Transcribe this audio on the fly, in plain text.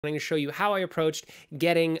I'm going to show you how I approached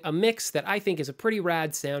getting a mix that I think is a pretty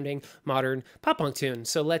rad sounding modern pop punk tune.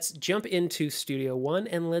 So let's jump into Studio One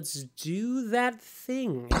and let's do that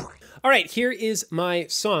thing. All right, here is my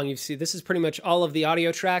song. You see, this is pretty much all of the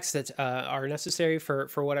audio tracks that are necessary for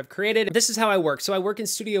what I've created. This is how I work. So I work in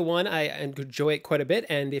Studio One. I enjoy it quite a bit.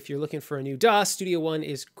 And if you're looking for a new DAW, Studio One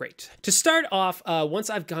is great. To start off, once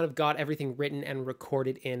I've kind of got everything written and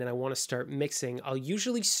recorded in and I want to start mixing, I'll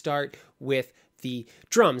usually start with the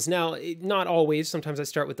drums. Now, not always, sometimes I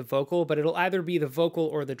start with the vocal, but it'll either be the vocal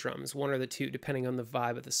or the drums, one or the two, depending on the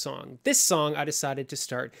vibe of the song. This song, I decided to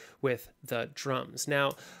start with the drums.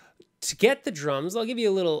 Now, to get the drums, I'll give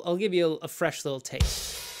you a fresh little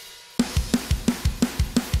taste.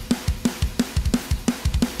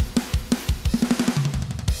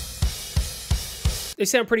 They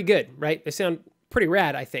sound pretty good, right? They sound pretty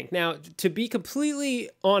rad, I think. Now, to be completely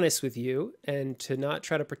honest with you and to not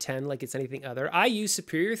try to pretend like it's anything other, I use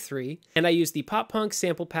Superior 3 and I use the Pop Punk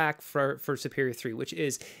sample pack for Superior 3, which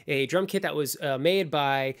is a drum kit that was made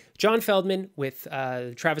by John Feldman with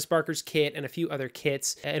Travis Barker's kit and a few other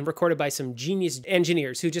kits and recorded by some genius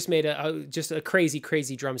engineers who just made just a crazy,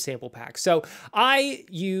 crazy drum sample pack. So I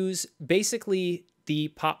use basically the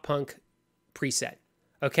Pop Punk preset.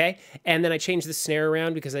 Okay, and then I changed the snare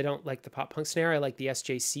around because I don't like the pop punk snare. I like the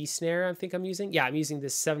SJC snare I think I'm using. Yeah, I'm using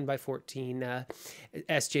this 7x14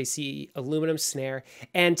 SJC aluminum snare.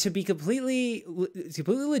 And to be completely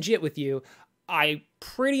legit with you, I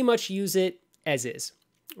pretty much use it as is.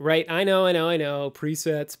 Right? I know,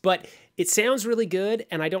 presets, but it sounds really good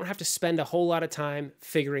and I don't have to spend a whole lot of time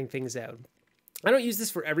figuring things out. I don't use this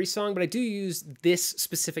for every song, but I do use this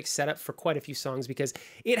specific setup for quite a few songs because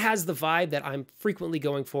it has the vibe that I'm frequently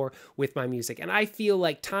going for with my music. And I feel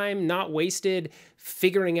like time not wasted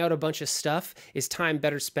figuring out a bunch of stuff is time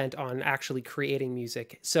better spent on actually creating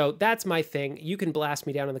music. So that's my thing. You can blast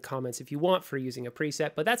me down in the comments if you want for using a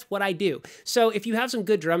preset, but that's what I do. So if you have some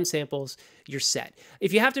good drum samples, you're set.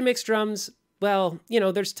 If you have to mix drums, well,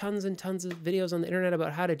 there's tons and tons of videos on the internet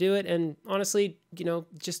about how to do it. And honestly,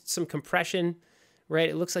 just some compression, right?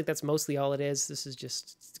 It looks like that's mostly all it is. This is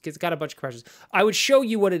just, it's got a bunch of compressions. I would show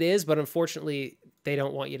you what it is, but unfortunately, they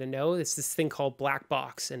don't want you to know. It's this thing called black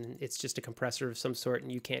box, and it's just a compressor of some sort, and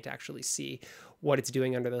you can't actually see what it's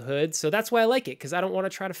doing under the hood. So that's why I like it, because I don't want to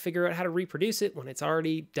try to figure out how to reproduce it when it's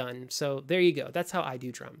already done. So there you go. That's how I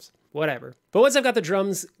do drums. Whatever. But once I've got the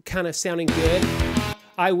drums kind of sounding good,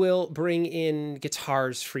 I will bring in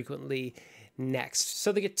guitars frequently next.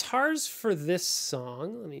 So the guitars for this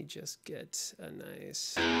song, let me just get a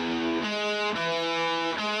nice...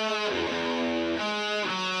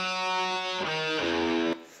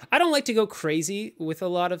 I don't like to go crazy with a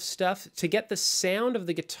lot of stuff. To get the sound of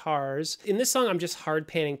the guitars, in this song I'm just hard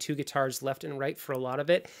panning two guitars left and right for a lot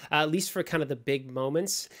of it, at least for kind of the big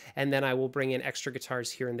moments, and then I will bring in extra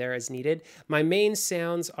guitars here and there as needed. My main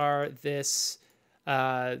sounds are this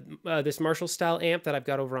Marshall style amp that I've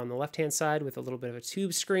got over on the left hand side with a little bit of a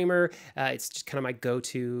tube screamer. It's just kind of my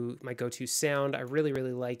go-to sound. I really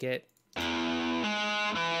like it.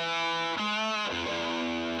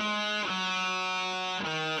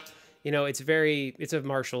 It's a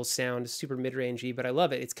Marshall sound, super mid-rangey, but I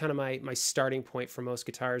love it. It's kind of my starting point for most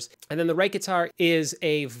guitars. And then the right guitar is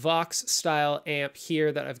a Vox style amp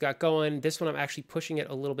here that I've got going. This one I'm actually pushing it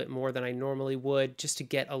a little bit more than I normally would just to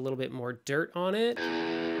get a little bit more dirt on it.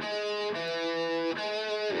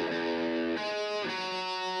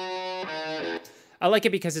 I like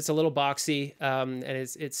it because it's a little boxy, and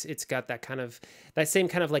it's got that same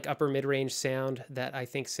kind of like upper mid-range sound that I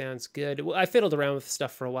think sounds good. Well, I fiddled around with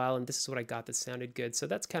stuff for a while, and this is what I got that sounded good. So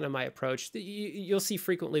that's kind of my approach. You'll see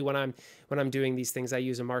frequently when I'm doing these things, I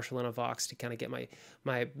use a Marshall and a Vox to kind of get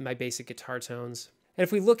my basic guitar tones. And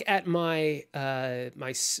if we look at my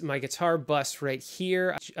my guitar bus right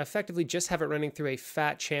here, I effectively just have it running through a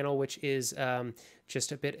fat channel, which is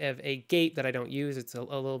just a bit of a gate that I don't use. It's a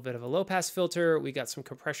little bit of a low pass filter. We got some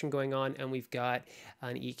compression going on, and we've got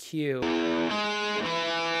an EQ.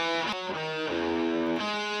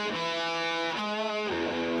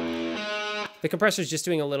 The compressor is just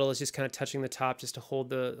doing a little, it's just kind of touching the top just to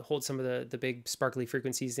hold some of the big sparkly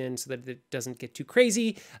frequencies in so that it doesn't get too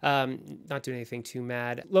crazy, not doing anything too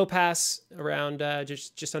mad. Low pass around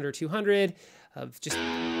just under 200 of just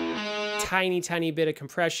tiny bit of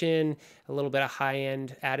compression, a little bit of high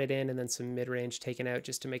end added in, and then some mid-range taken out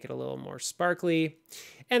just to make it a little more sparkly.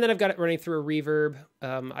 And then I've got it running through a reverb.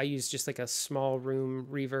 I use just like a small room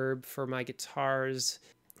reverb for my guitars.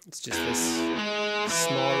 It's just this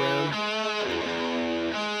small room.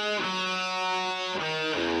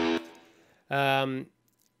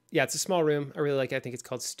 Yeah, it's a small room. I really like it. I think it's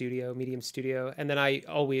called studio, medium studio. And then I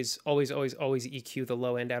always EQ the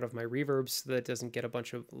low end out of my reverb so that it doesn't get a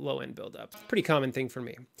bunch of low end buildup. Pretty common thing for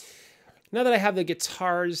me. Now that I have the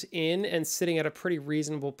guitars in and sitting at a pretty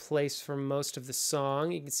reasonable place for most of the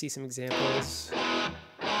song, you can see some examples.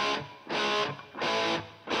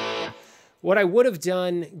 What I would have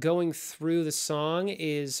done going through the song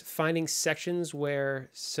is finding sections where,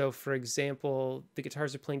 so for example, the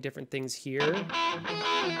guitars are playing different things here.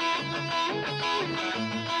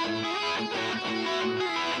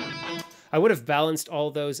 I would have balanced all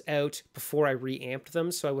those out before I reamped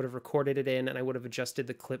them, so I would have recorded it in and I would have adjusted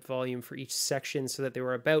the clip volume for each section so that they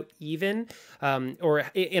were about even, or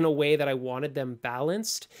in a way that I wanted them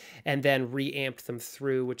balanced, and then reamped them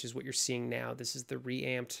through, which is what you're seeing now. This is the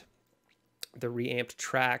reamped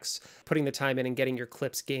tracks. Putting the time in and getting your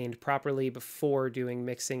clips gained properly before doing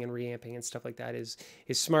mixing and reamping and stuff like that is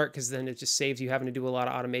smart, because then it just saves you having to do a lot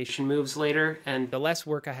of automation moves later, and the less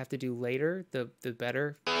work I have to do later, the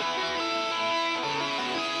better.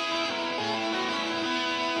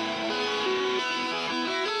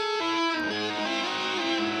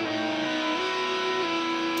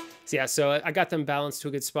 Yeah, so I got them balanced to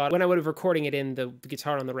a good spot. When I would have recording it in, the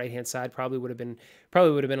guitar on the right-hand side probably would have been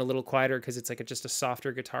a little quieter because it's like just a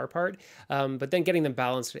softer guitar part. But then getting them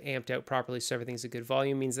balanced and amped out properly so everything's a good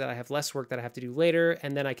volume means that I have less work that I have to do later,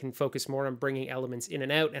 and then I can focus more on bringing elements in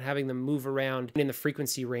and out and having them move around in the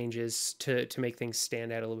frequency ranges to make things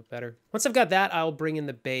stand out a little bit better. Once I've got that, I'll bring in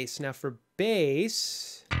the bass. Now for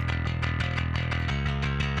bass,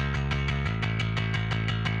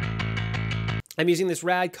 I'm using this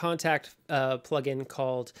rad contact plugin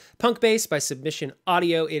called Punk Bass by Submission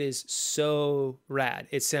Audio. It is so rad.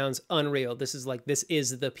 It sounds unreal. This is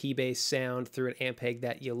the P-Bass sound through an Ampeg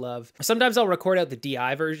that you love. Sometimes I'll record out the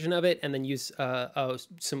DI version of it and then use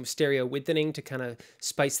some stereo widthening to kind of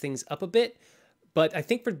spice things up a bit. But I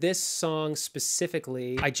think for this song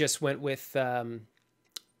specifically, I just went with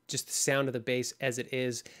just the sound of the bass as it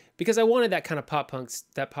is, because I wanted that kind of pop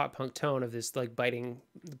punk tone of this like biting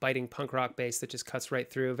punk rock bass that just cuts right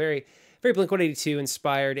through. Very Blink-182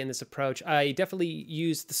 inspired in this approach. I definitely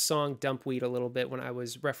used the song Dumpweed a little bit when I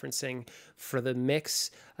was referencing for the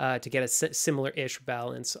mix to get a similar-ish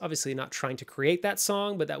balance. Obviously not trying to create that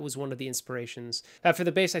song, but that was one of the inspirations. For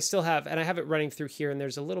the bass, I still have, and I have it running through here, and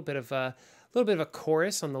there's a little bit of a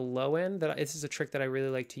chorus on the low end. This is a trick that I really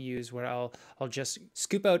like to use, where I'll just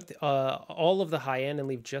scoop out all of the high end and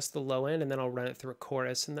leave just the low end, and then I'll run it through a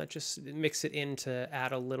chorus, and that just mix it in to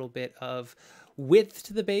add a little bit of width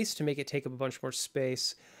to the bass to make it take up a bunch more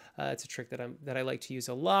space. It's a trick that I like to use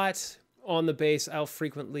a lot. On the bass, I'll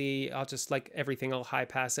just, like everything, I'll high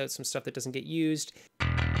pass out some stuff that doesn't get used.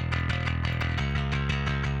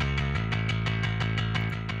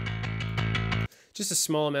 Just a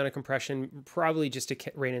small amount of compression, probably just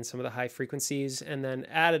to rein in some of the high frequencies, and then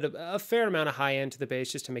added a fair amount of high end to the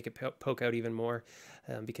bass just to make it poke out even more,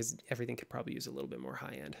 because everything could probably use a little bit more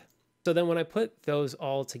high end. So then when I put those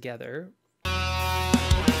all together,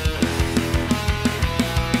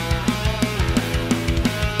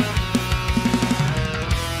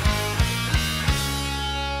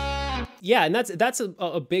 yeah, and that's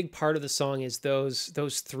a big part of the song, is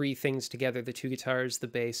those three things together: the two guitars, the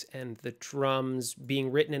bass, and the drums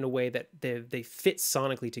being written in a way that they fit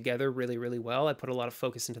sonically together really, really well. I put a lot of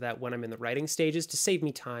focus into that when I'm in the writing stages to save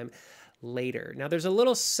me time later. Now there's a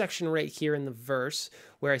little section right here in the verse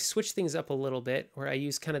where I switch things up a little bit, where I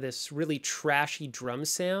use kind of this really trashy drum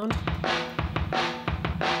sound.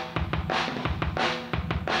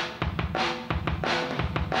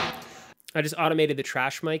 I just automated the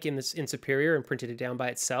trash mic in Superior and printed it down by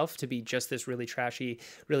itself to be just this really trashy,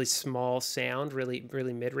 really small sound, really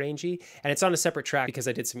mid-rangey. And it's on a separate track because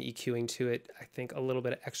I did some EQing to it. I think a little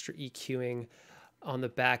bit of extra EQing on the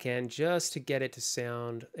back end just to get it to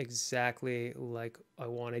sound exactly like I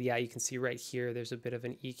wanted. Yeah, you can see right here there's a bit of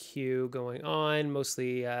an EQ going on.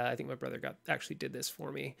 Mostly, I think my brother actually did this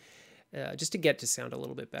for me. Just to get to sound a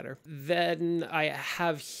little bit better. Then I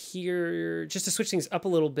have here, just to switch things up a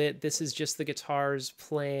little bit, this is just the guitars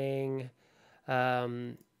playing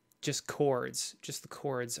just chords, just the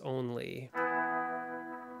chords only.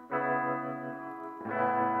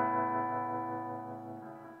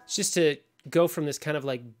 It's just to go from this kind of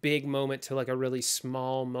like big moment to like a really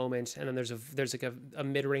small moment, and then there's like a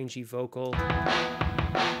mid-rangey vocal.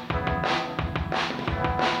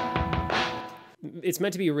 It's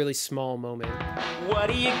meant to be a really small moment. What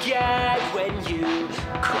do you get when you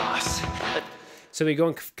cross? So we're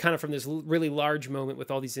going kind of from this really large moment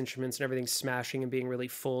with all these instruments and everything smashing and being really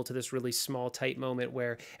full to this really small, tight moment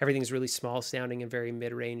where everything's really small sounding and very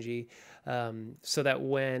mid-rangey. So that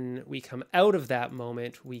when we come out of that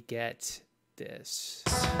moment, we get this.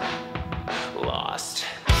 Lost.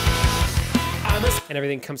 And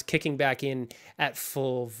everything comes kicking back in at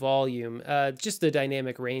full volume. Just the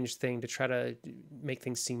dynamic range thing to try to make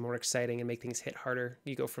things seem more exciting and make things hit harder.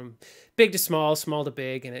 You go from big to small, small to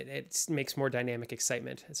big, and it makes more dynamic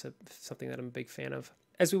excitement. It's something that I'm a big fan of.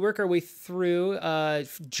 As we work our way through,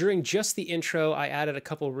 during just the intro, I added a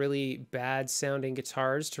couple really bad sounding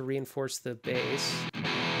guitars to reinforce the bass.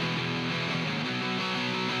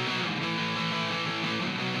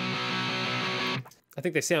 I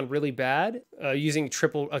think they sound really bad, using a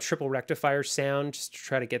triple rectifier sound just to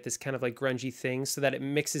try to get this kind of like grungy thing so that it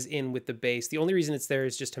mixes in with the bass. The only reason it's there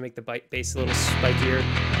is just to make the bass a little spikier.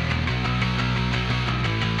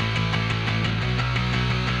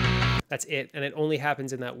 That's it, and it only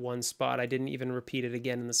happens in that one spot. I didn't even repeat it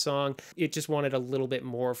again in the song. It just wanted a little bit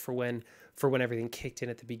more for when everything kicked in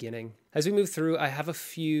at the beginning. As we move through, I have a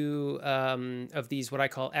few of these what I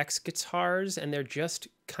call X guitars, and they're just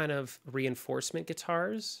kind of reinforcement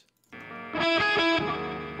guitars.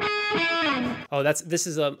 Oh, this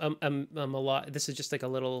is a lot. This is just like a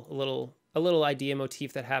little idea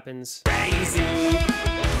motif that happens. Crazy.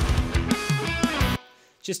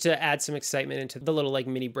 Just to add some excitement into the little like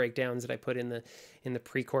mini breakdowns that I put in the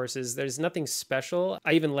pre-choruses. There's nothing special.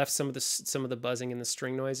 I even left some of the buzzing and the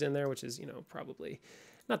string noise in there, which is, you know, probably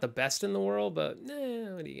not the best in the world, but what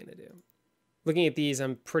are you gonna do? Looking at these,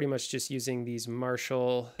 I'm pretty much just using these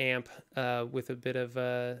Marshall amp with a bit of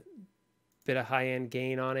high-end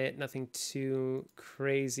gain on it. Nothing too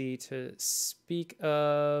crazy to speak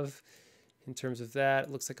of in terms of that.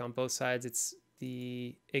 It looks like on both sides it's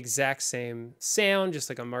the exact same sound, just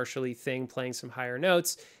like a Marshall-y thing, playing some higher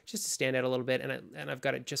notes, just to stand out a little bit. And I've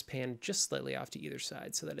got it just panned just slightly off to either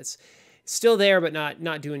side so that it's still there, but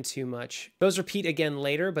not doing too much. Those repeat again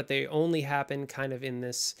later, but they only happen kind of in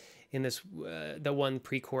the one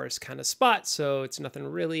pre-chorus kind of spot. So it's nothing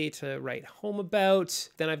really to write home about.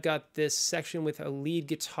 Then I've got this section with a lead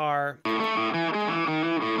guitar.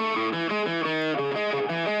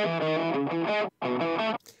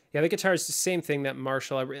 Yeah, the guitar is the same thing that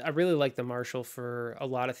Marshall. I really like the Marshall for a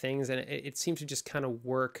lot of things, and it seems to just kind of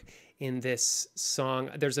work in this song.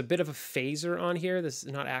 There's a bit of a phaser on here. This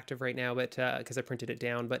is not active right now, but because I printed it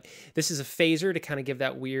down. But this is a phaser to kind of give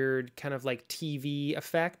that weird kind of like TV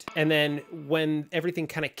effect. And then when everything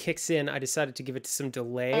kind of kicks in, I decided to give it some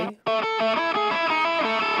delay.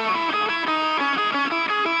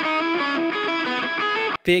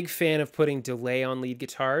 Big fan of putting delay on lead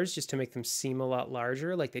guitars just to make them seem a lot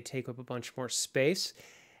larger, like they take up a bunch more space.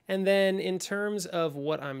 And then in terms of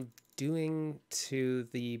what I'm doing to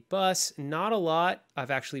the bus, not a lot.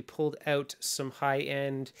 I've actually pulled out some high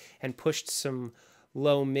end and pushed some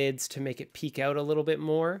low mids to make it peak out a little bit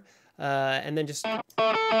more. And then just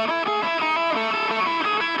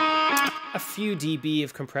a few dB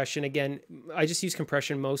of compression. Again, I just use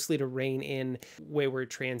compression mostly to rein in wayward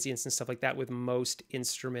transients and stuff like that with most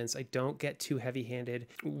instruments. I don't get too heavy-handed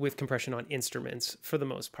with compression on instruments for the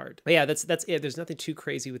most part. But yeah, that's it. There's nothing too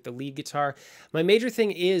crazy with the lead guitar. My major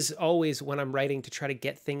thing is always when I'm writing to try to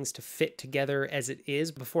get things to fit together as it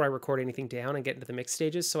is before I record anything down and get into the mix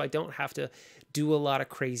stages, so I don't have to do a lot of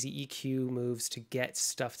crazy EQ moves to get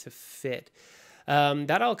stuff to fit.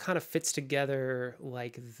 That all kind of fits together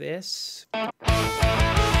like this. I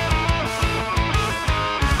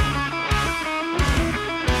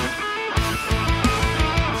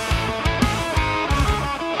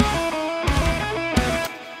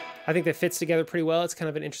think that fits together pretty well. It's kind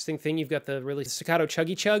of an interesting thing. You've got the really staccato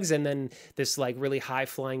chuggy chugs and then this like really high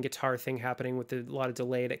flying guitar thing happening with a lot of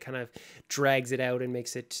delay that kind of drags it out and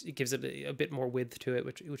it gives it a bit more width to it,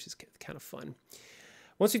 which is kind of fun.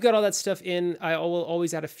 Once we've got all that stuff in, I will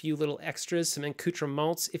always add a few little extras, some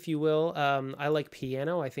accoutrements, if you will. I like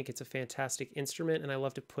piano. I think it's a fantastic instrument, and I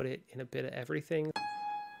love to put it in a bit of everything.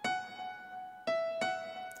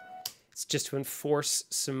 It's just to enforce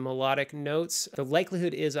some melodic notes. The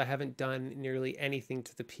likelihood is I haven't done nearly anything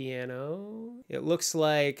to the piano. It looks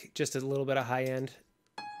like just a little bit of high end.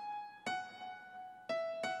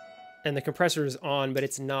 And the compressor is on, but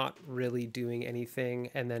it's not really doing anything.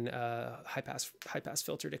 And then high pass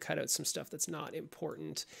filter to cut out some stuff that's not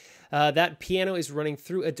important. That piano is running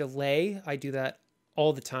through a delay. I do that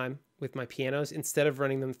all the time with my pianos. Instead of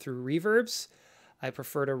running them through reverbs, I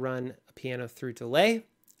prefer to run a piano through delay.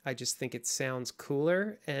 I just think it sounds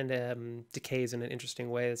cooler and decays in an interesting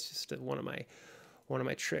way. It's just one of one of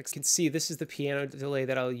my tricks. You can see this is the piano delay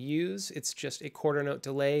that I'll use. It's just a quarter note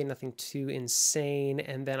delay, nothing too insane.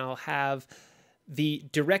 And then I'll have the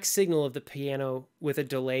direct signal of the piano with a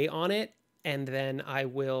delay on it. And then I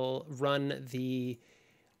will run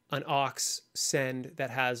an aux send that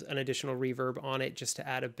has an additional reverb on it just to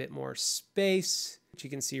add a bit more space, which you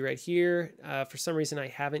can see right here. For some reason, I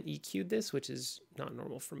haven't EQ'd this, which is not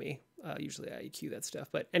normal for me. Usually I EQ that stuff.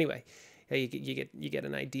 But anyway, you get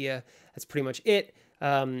an idea. That's pretty much it.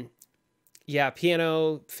 Yeah,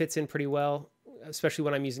 piano fits in pretty well, especially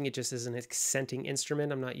when I'm using it just as an accenting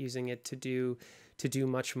instrument. I'm not using it to do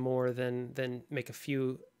much more than make a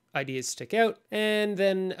few ideas stick out. And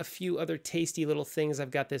then a few other tasty little things.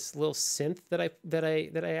 I've got this little synth that I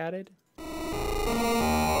added.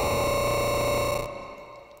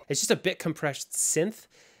 It's just a bit compressed synth,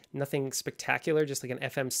 nothing spectacular, just like an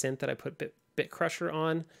FM synth that I put bit crusher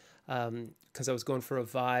on. Because I was going for a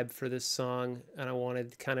vibe for this song, and I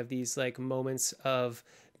wanted kind of these like moments of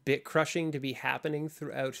bit crushing to be happening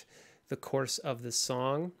throughout the course of the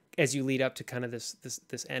song as you lead up to kind of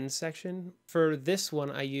this end section. For this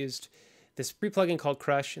one, I used this pre-plugin called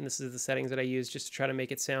Crush, and this is the settings that I used just to try to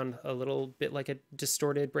make it sound a little bit like a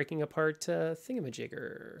distorted, breaking apart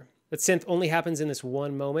thingamajigger. That synth only happens in this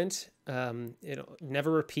one moment. It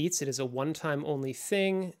never repeats. It is a one-time only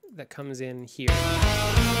thing that comes in here.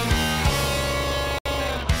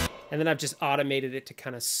 And then I've just automated it to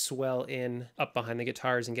kind of swell in up behind the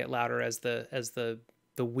guitars and get louder as the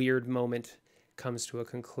weird moment comes to a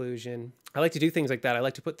conclusion. I like to do things like that. I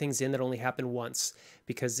like to put things in that only happen once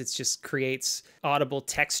because it just creates audible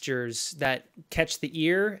textures that catch the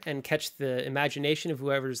ear and catch the imagination of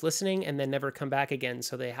whoever's listening and then never come back again.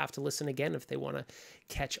 So they have to listen again if they want to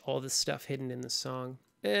catch all the stuff hidden in the song.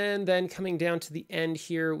 And then coming down to the end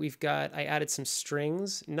here, I added some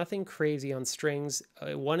strings. Nothing crazy on strings.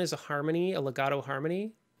 One is a harmony, a legato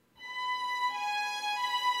harmony.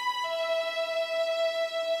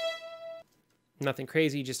 Nothing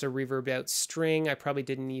crazy, just a reverbed out string. I probably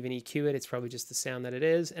didn't even EQ it. It's probably just the sound that it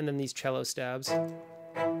is. And then these cello stabs. And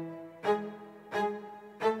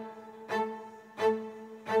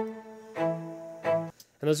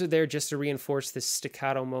those are there just to reinforce this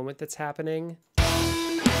staccato moment that's happening.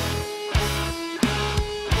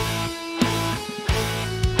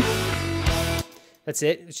 That's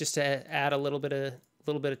it. It's just to add a little bit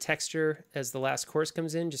of texture as the last chorus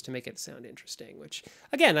comes in, just to make it sound interesting, which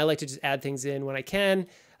again, I like to just add things in when I can.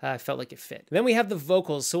 I felt like it fit. Then we have the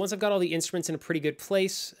vocals. So once I've got all the instruments in a pretty good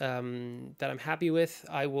place that I'm happy with,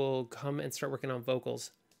 I will come and start working on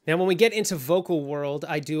vocals. Now, when we get into vocal world,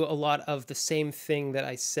 I do a lot of the same thing that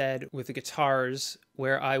I said with the guitars,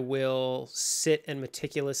 where I will sit and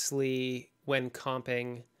meticulously, when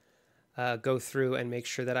comping, go through and make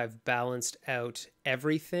sure that I've balanced out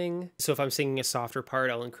everything. So if I'm singing a softer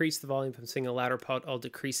part, I'll increase the volume. If I'm singing a louder part, I'll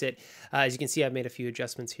decrease it. As you can see, I've made a few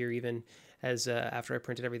adjustments here even as after I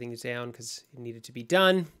printed everything down because it needed to be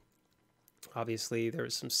done. Obviously, there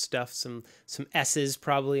was some stuff, some S's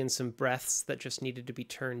probably and some breaths that just needed to be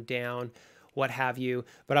turned down, what have you.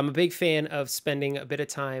 But I'm a big fan of spending a bit of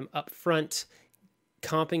time up front,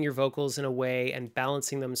 comping your vocals in a way and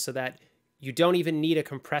balancing them so that you don't even need a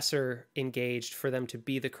compressor engaged for them to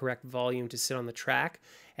be the correct volume to sit on the track.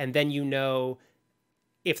 And then you know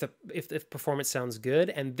if the performance sounds good,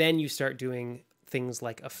 and then you start doing things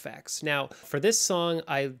like effects. Now, for this song,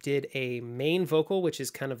 I did a main vocal, which is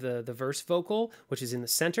kind of the verse vocal, which is in the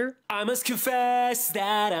center. I must confess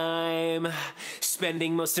that I'm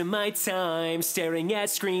spending most of my time staring at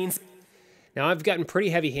screens. Now, I've gotten pretty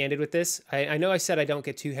heavy-handed with this. I know I said I don't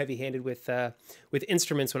get too heavy-handed with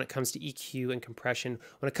instruments when it comes to EQ and compression.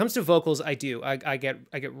 When it comes to vocals, I do. I get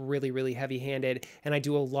really, really heavy-handed, and I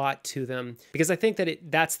do a lot to them because I think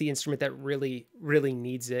that that's the instrument that really, really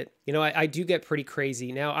needs it. You know, I do get pretty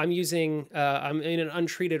crazy. Now, I'm in an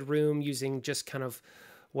untreated room using just kind of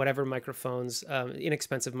whatever microphones,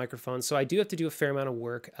 inexpensive microphones. So I do have to do a fair amount of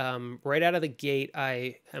work. Right out of the gate,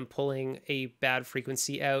 I am pulling a bad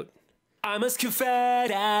frequency out. I must confess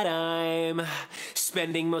that I'm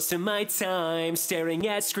spending most of my time staring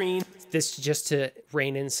at screens. This just to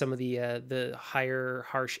rein in some of the higher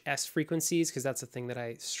harsh S frequencies, because that's the thing that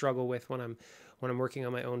I struggle with when I'm working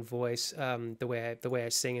on my own voice, the way I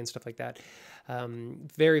sing and stuff like that.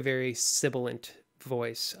 Very, very sibilant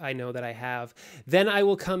voice I know that I have. Then I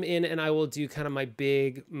will come in and I will do kind of my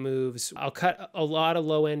big moves. I'll cut a lot of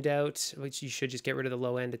low end out, which you should just get rid of the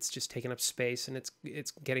low end. It's just taking up space and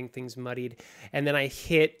it's getting things muddied. And then I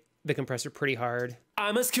hit the compressor pretty hard.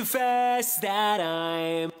 I must confess that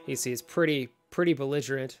you see, it's pretty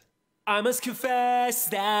belligerent. I must confess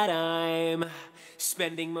that I'm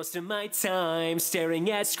spending most of my time staring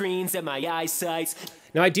at screens and my eyesight.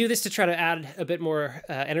 Now I do this to try to add a bit more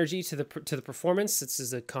energy to the performance. This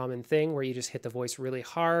is a common thing where you just hit the voice really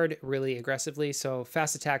hard, really aggressively. So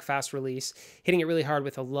fast attack, fast release, hitting it really hard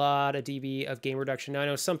with a lot of dB of gain reduction. Now I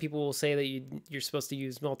know some people will say that you're supposed to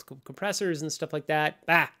use multiple compressors and stuff like that.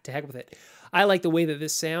 To heck with it. I like the way that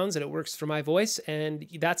this sounds and it works for my voice, and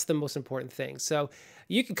that's the most important thing. So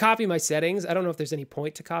you can copy my settings. I don't know if there's any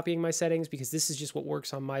point to copying my settings because this is just what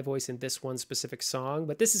works on my voice in this one specific song.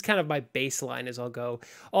 But this is kind of my baseline as I'll go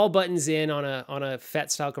all buttons in on a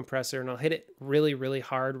FET style compressor, and I'll hit it really, really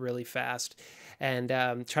hard, really fast, and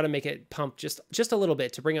try to make it pump just a little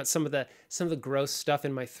bit to bring out some of the gross stuff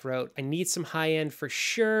in my throat. I need some high end for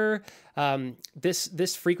sure.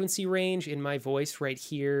 This frequency range in my voice right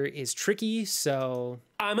here is tricky, so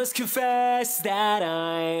I must confess that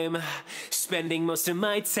I'm spending most of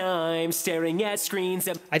my time staring at screens.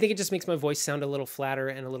 I think it just makes my voice sound a little flatter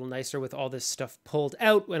and a little nicer with all this stuff pulled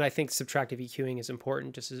out, when I think subtractive EQing is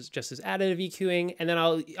important, just as additive EQing. And then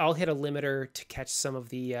I'll hit a limiter to catch some of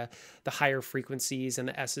the higher frequencies and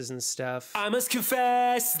the S's and stuff. I must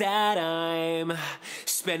confess that I'm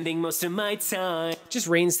spending most of my time. Just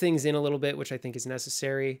reins things in a little bit, which I think is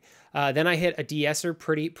necessary. Then I hit a de-esser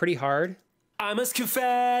pretty hard. I must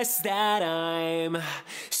confess that I'm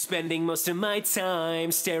spending most of my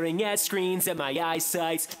time staring at screens and my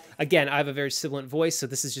eyesight. Again, I have a very sibilant voice, so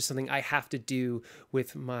this is just something I have to do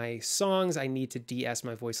with my songs. I need to de-ess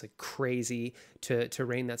my voice like crazy to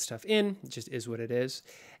rein that stuff in. It just is what it is.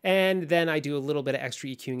 And then I do a little bit of extra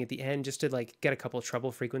EQing at the end just to like get a couple of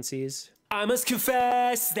treble frequencies. I must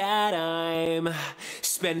confess that I'm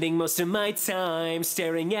spending most of my time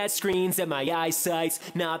staring at screens and my eyesight's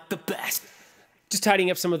not the best. Just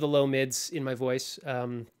tidying up some of the low mids in my voice,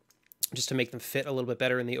 just to make them fit a little bit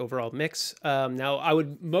better in the overall mix. Now, I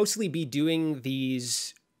would mostly be doing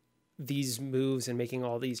these moves and making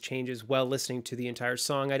all these changes while listening to the entire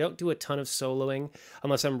song. I don't do a ton of soloing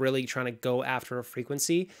unless I'm really trying to go after a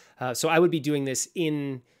frequency. So I would be doing this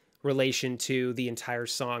in relation to the entire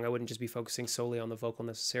song. I wouldn't just be focusing solely on the vocal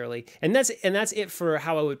necessarily. And that's it for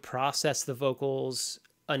how I would process the vocals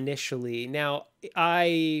initially. Now,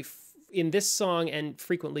 in this song, and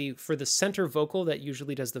frequently for the center vocal that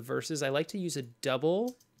usually does the verses, I like to use a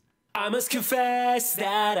double. I must confess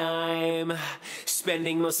that I'm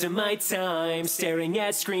spending most of my time staring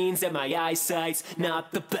at screens and my eyesight's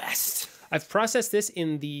not the best. I've processed this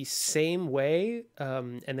in the same way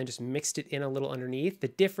and then just mixed it in a little underneath. The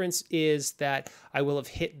difference is that I will have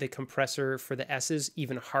hit the compressor for the S's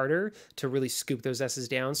even harder to really scoop those S's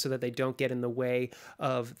down so that they don't get in the way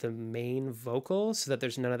of the main vocal, so that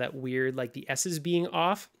there's none of that weird, like the S's being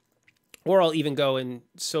off. Or I'll even go in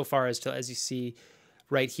so far as to, as you see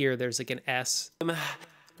right here, there's like an S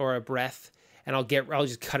or a breath. And I'll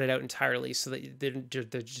just cut it out entirely so that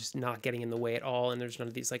they're just not getting in the way at all, and there's none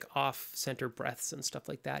of these like off-center breaths and stuff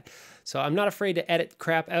like that. So I'm not afraid to edit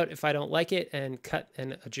crap out if I don't like it, and cut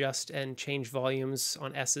and adjust and change volumes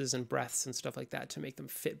on S's and breaths and stuff like that to make them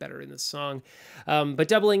fit better in the song. But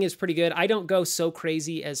doubling is pretty good. I don't go so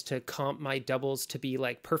crazy as to comp my doubles to be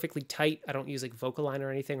like perfectly tight. I don't use like Vocaline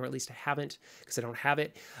or anything, or at least I haven't because I don't have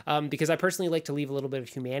it. Because I personally like to leave a little bit of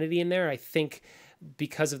humanity in there. I think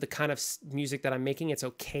because of the kind of music that I'm making, it's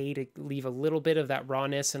okay to leave a little bit of that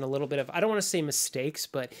rawness and a little bit of, I don't want to say mistakes,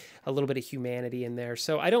 but a little bit of humanity in there.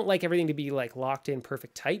 So I don't like everything to be like locked in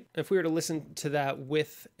perfect tight. If we were to listen to that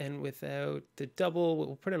with and without the double,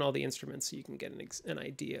 we'll put in all the instruments so you can get an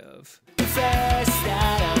idea of. Confess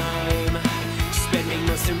that I'm spending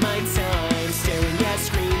most of my time staring at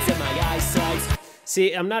screens and my eyesight.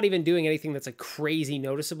 See, I'm not even doing anything that's like crazy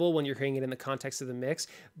noticeable when you're hearing it in the context of the mix,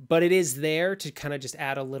 but it is there to kind of just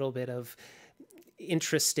add a little bit of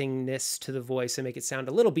interestingness to the voice and make it sound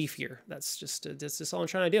a little beefier. That's just all I'm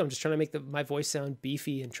trying to do. I'm just trying to make my voice sound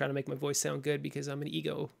beefy and trying to make my voice sound good because I'm an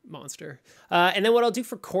ego monster. And then what I'll do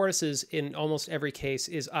for choruses in almost every case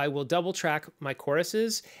is I will double track my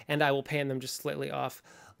choruses and I will pan them just slightly off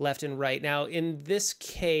left and right. Now, in this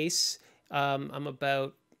case, I'm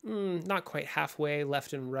about not quite halfway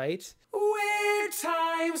left and right. Weird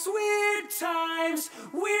times, weird times,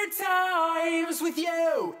 weird times with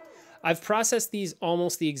you. I've processed these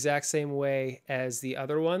almost the exact same way as the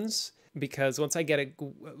other ones, because once I get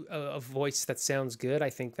a voice that sounds good, I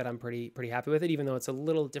think that I'm pretty happy with it, even though it's a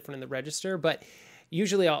little different in the register. But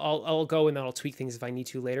usually I'll go and I'll tweak things if I need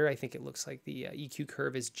to later. I think it looks like the EQ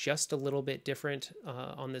curve is just a little bit different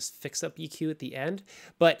on this fix-up EQ at the end.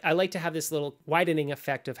 But I like to have this little widening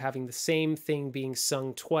effect of having the same thing being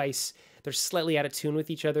sung twice. They're slightly out of tune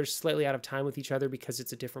with each other, slightly out of time with each other because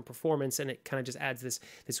it's a different performance, and it kind of just adds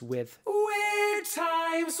this width. Weird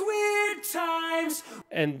weird times.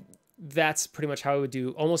 And that's pretty much how I would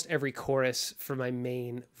do almost every chorus for my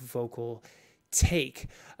main vocal take.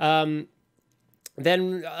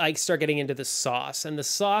 Then I start getting into the sauce, and the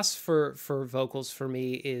sauce for vocals for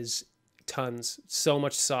me is tons, so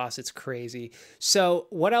much sauce, it's crazy. So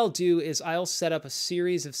what I'll do is I'll set up a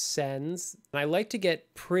series of sends, and I like to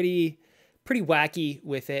get pretty wacky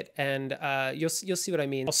with it, and you'll see what I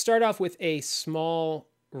mean. I'll start off with a small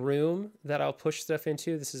room that I'll push stuff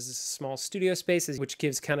into. This is a small studio space, which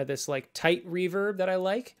gives kind of this like tight reverb that I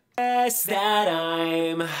like. That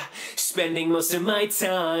I'm spending most of my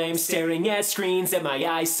time staring at screens at my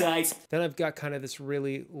eyesight. Then I've got kind of this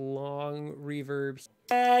really long reverb.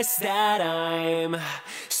 That I'm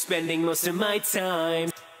spending most of my time.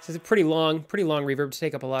 So it's a pretty long reverb to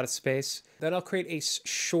take up a lot of space. Then I'll create a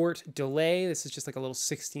short delay. This is just like a little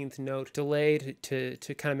 16th note delay to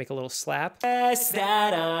kind of make a little slap.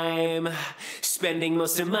 That I'm spending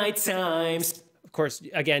most of my time. Of course,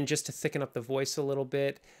 again, just to thicken up the voice a little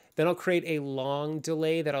bit. Then I'll create a long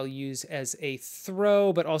delay that I'll use as a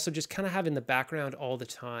throw, but also just kind of have in the background all the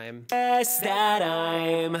time. That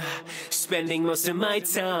I'm spending most of my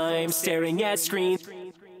time staring at screens.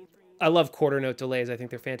 I love quarter note delays. I think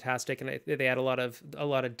they're fantastic, and they add a lot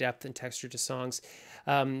of depth and texture to songs.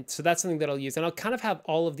 So that's something that I'll use, and I'll kind of have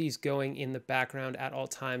all of these going in the background at all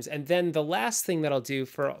times. And then the last thing that I'll do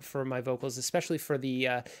for my vocals, especially for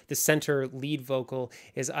the center lead vocal,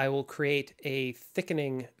 is I will create a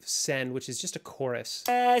thickening send, which is just a chorus.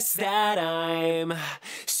 That I'm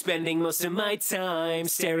spending most of my time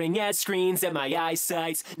staring at screens and my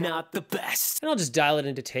eyesight's not the best. And I'll just dial it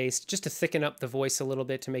into taste, just to thicken up the voice a little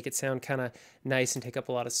bit to make it sound kind of nice and take up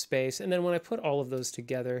a lot of space. And then when I put all of those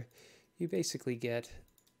together, you basically get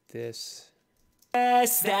this.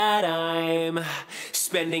 That I'm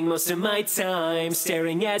spending most of my time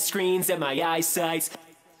staring at screens at my eyesight.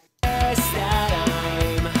 That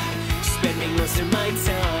I'm spending most of my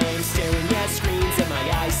time staring at screens at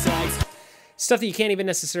my eyesight. Stuff that you can't even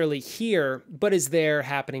necessarily hear, but is there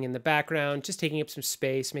happening in the background, just taking up some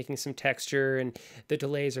space, making some texture, and the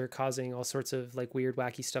delays are causing all sorts of like weird,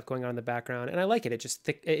 wacky stuff going on in the background. And I like it.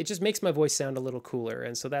 It just makes my voice sound a little cooler.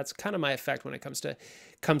 And so that's kind of my effect when it comes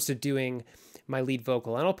to doing my lead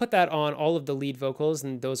vocal. And I'll put that on all of the lead vocals,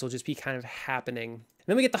 and those will just be kind of happening.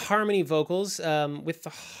 Then we get the harmony vocals. With the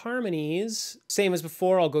harmonies, same as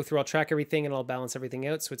before, I'll go through, I'll track everything, and I'll balance everything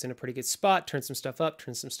out so it's in a pretty good spot, turn some stuff up,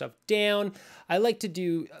 turn some stuff down. I like to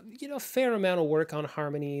do, a fair amount of work on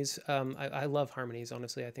harmonies. I love harmonies,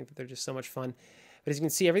 honestly. I think that they're just so much fun. But as you can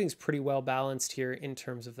see, everything's pretty well balanced here in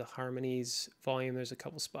terms of the harmonies volume. There's a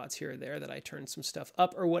couple spots here or there that I turned some stuff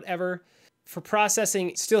up or whatever. For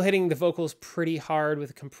processing, still hitting the vocals pretty hard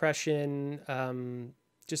with compression,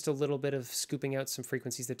 just a little bit of scooping out some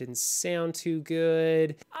frequencies that didn't sound too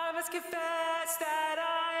good. I must confess that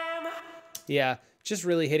I'm... Yeah, just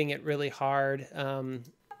really hitting it really hard. But my own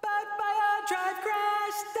drive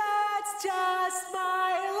crashed, that's just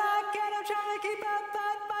my luck, and I'm trying to keep up,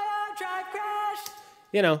 but my own drive crashed.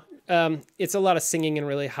 It's a lot of singing and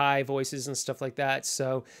really high voices and stuff like that,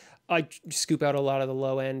 so I scoop out a lot of the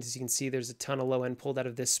low end. As you can see, there's a ton of low end pulled out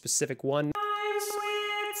of this specific one.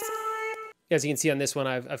 As you can see on this one,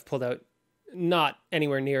 I've pulled out not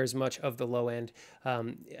anywhere near as much of the low end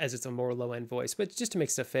as it's a more low end voice, but just to make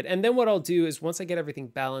stuff fit. And then what I'll do is once I get everything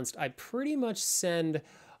balanced, I pretty much send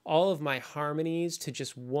all of my harmonies to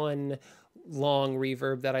just one long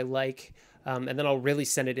reverb that I like. And then I'll really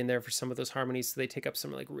send it in there for some of those harmonies so they take up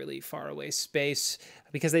some like really far away space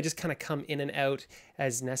because they just kind of come in and out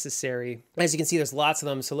as necessary. As you can see, there's lots of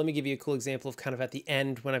them. So let me give you a cool example of kind of at the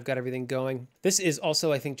end when I've got everything going. This is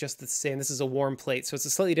also, I think, just the same. This is a warm plate. So it's a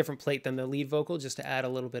slightly different plate than the lead vocal just to add a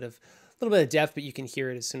little bit of depth, but you can hear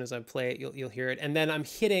it as soon as I play it. You'll hear it. And then I'm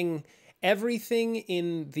hitting everything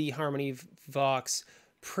in the harmony vox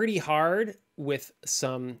pretty hard with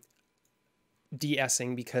some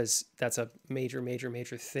de-essing because that's a major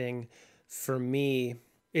thing for me.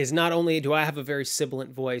 Is not only do I have a very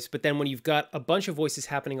sibilant voice, but then when you've got a bunch of voices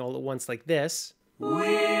happening all at once like this,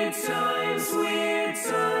 Weird times,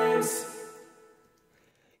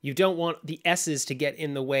 you don't want the S's to get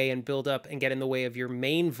in the way and build up and get in the way of your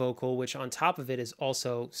main vocal, which on top of it is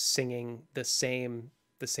also singing the same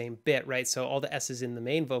bit, right? So all the S's in the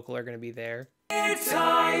main vocal are going to be there. Weird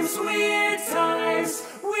times with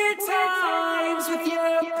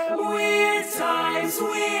you. Weird times.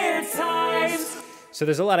 So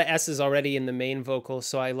there's a lot of S's already in the main vocal,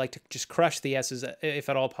 so I like to just crush the S's, if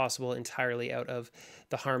at all possible, entirely out of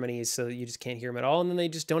the harmonies so that you just can't hear them at all, and then they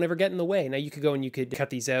just don't ever get in the way. Now you could go and you could cut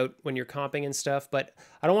these out when you're comping and stuff, but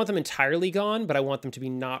I don't want them entirely gone, but I want them to be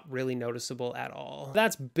not really noticeable at all.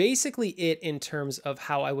 That's basically it in terms of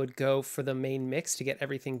how I would go for the main mix to get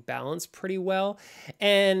everything balanced pretty well.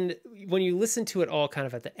 And when you listen to it all kind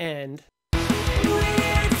of at the end,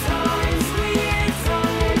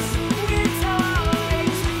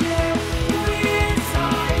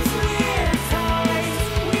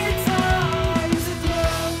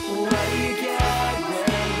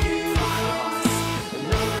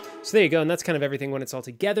 so there you go, and that's kind of everything when it's all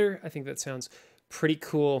together. I think that sounds pretty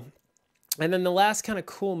cool. And then the last kind of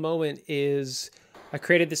cool moment is I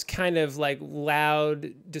created this kind of like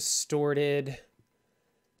loud, distorted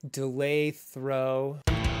delay throw,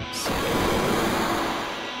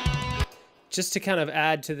 just to kind of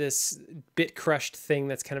add to this bit crushed thing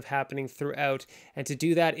that's kind of happening throughout. And to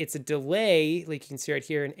do that, it's a delay, like you can see right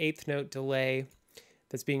here, an 8th note delay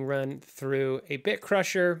that's being run through a bit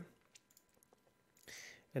crusher,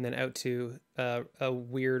 and then out to a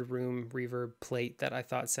weird room reverb plate that I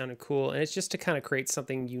thought sounded cool. And it's just to kind of create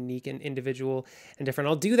something unique and individual and different.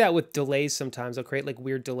 I'll do that with delays sometimes. I'll create like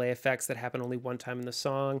weird delay effects that happen only one time in the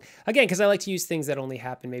song. Again, because I like to use things that only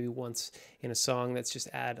happen maybe once in a song. That's just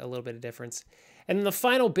add a little bit of difference. And then the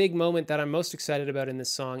final big moment that I'm most excited about in this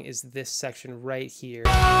song is this section right here.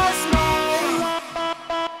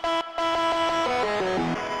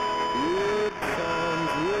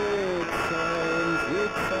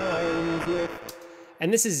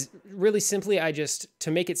 And this is really simply,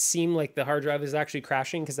 to make it seem like the hard drive is actually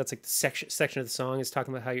crashing, because that's like the section of the song is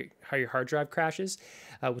talking about how your hard drive crashes,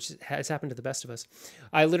 which has happened to the best of us.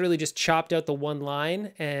 I literally just chopped out the one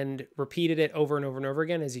line and repeated it over and over and over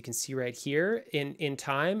again, as you can see right here in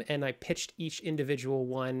time. And I pitched each individual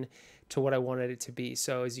one to what I wanted it to be.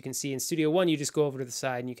 So as you can see in Studio One, you just go over to the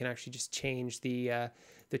side and you can actually just change the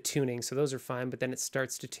tuning. So those are fine, but then it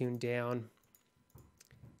starts to tune down.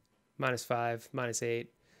 -5, -8,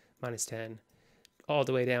 -10, all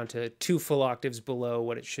the way down to 2 full octaves below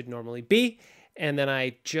what it should normally be. And then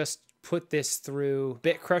I just put this through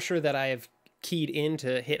bit crusher that I have keyed in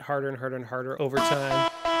to hit harder and harder and harder over time.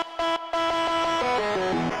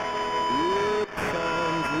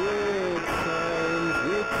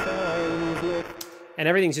 And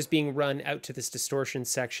everything's just being run out to this distortion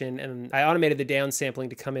section. And I automated the downsampling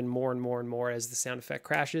to come in more and more and more as the sound effect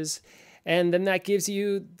crashes. And then that gives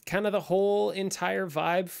you kind of the whole entire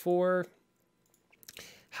vibe for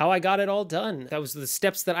how I got it all done. That was the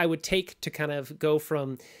steps that I would take to kind of go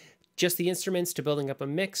from just the instruments to building up a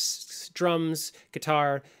mix, drums,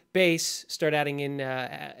 guitar, bass, start adding in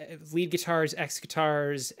lead guitars, X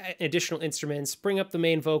guitars, additional instruments, bring up the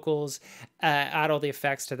main vocals, add all the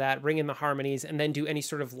effects to that, bring in the harmonies, and then do any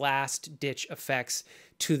sort of last ditch effects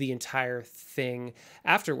to the entire thing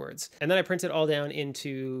afterwards. And then I print it all down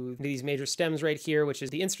into these major stems right here, which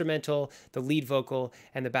is the instrumental, the lead vocal,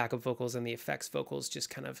 and the backup vocals and the effects vocals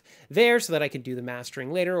just kind of there so that I could do the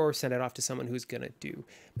mastering later or send it off to someone who's gonna do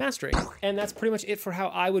mastering. And that's pretty much it for how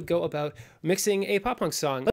I would go about mixing a pop punk song.